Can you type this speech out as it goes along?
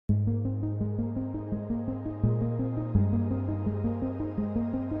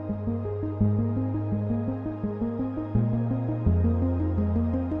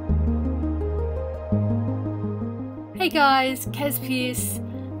Hey guys, Kaz Pierce,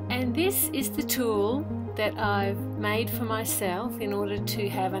 and this is the tool that I've made for myself in order to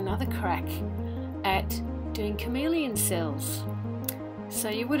have another crack at doing chameleon cells. So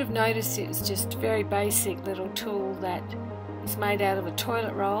you would have noticed it was just a very basic little tool that is made out of a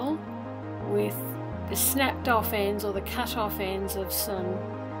toilet roll with the snapped off ends or the cut off ends of some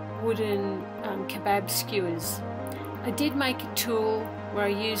wooden kebab skewers. I did make a tool where I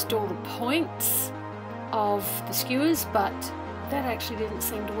used all the points of the skewers, but that actually didn't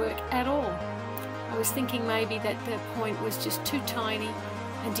seem to work at all. I was thinking maybe that the point was just too tiny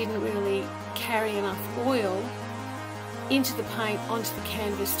and didn't really carry enough oil into the paint onto the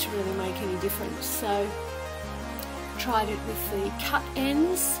canvas to really make any difference. So tried it with the cut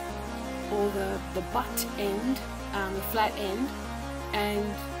ends or the butt end, the flat end, and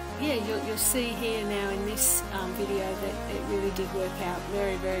yeah, you'll see here now in this video that it really did work out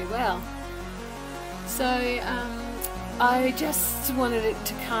very, very well. So I just wanted it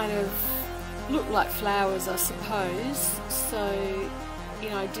to kind of look like flowers, I suppose. So, you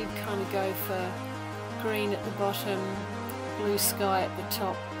know, I did kind of go for green at the bottom, blue sky at the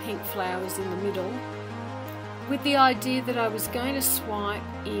top, pink flowers in the middle, with the idea that I was going to swipe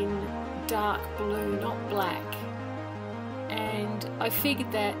in dark blue, not black. And I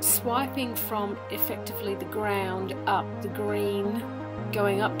figured that swiping from effectively the ground up, the green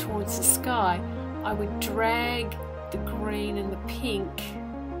going up towards the sky, I would drag the green and the pink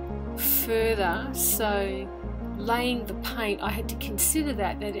further. So laying the paint, I had to consider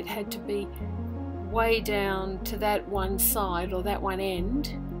that it had to be way down to that one side or that one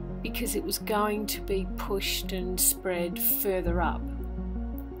end, because it was going to be pushed and spread further up.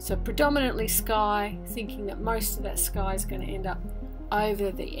 So predominantly sky, thinking that most of that sky is going to end up over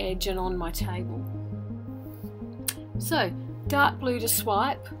the edge and on my table. So dark blue to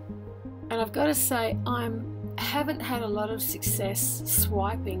swipe, and I've got to say I haven't had a lot of success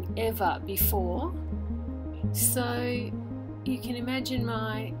swiping ever before, so you can imagine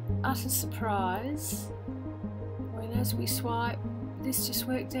my utter surprise when, as we swipe, this just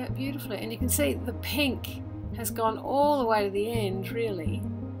worked out beautifully. And you can see the pink has gone all the way to the end, really,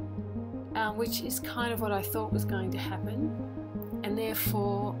 which is kind of what I thought was going to happen. And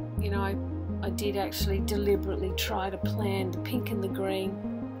therefore, you know, I did actually deliberately try to plan the pink and the green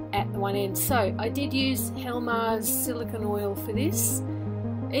at the one end. So I did use Helmar's silicone oil for this,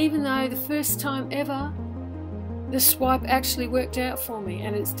 even though the first time ever the swipe actually worked out for me,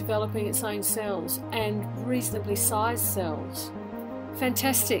 and it's developing its own cells, and reasonably sized cells.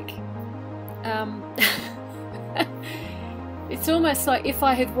 Fantastic. It's almost like if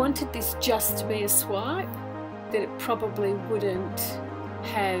I had wanted this just to be a swipe, that it probably wouldn't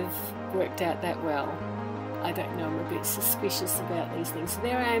have worked out that well. I don't know, I'm a bit suspicious about these things. So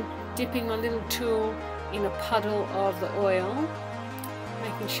there I am, dipping my little tool in a puddle of the oil,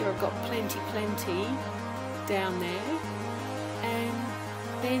 making sure I've got plenty down there, and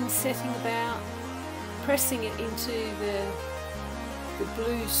then setting about pressing it into the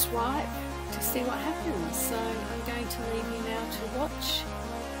blue swipe to see what happens. So I'm going to leave you now to watch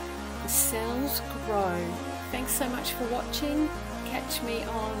the cells grow. Thanks so much for watching. Catch me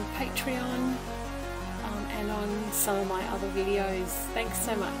on Patreon and on some of my other videos. Thanks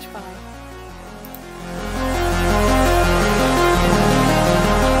so much. Bye.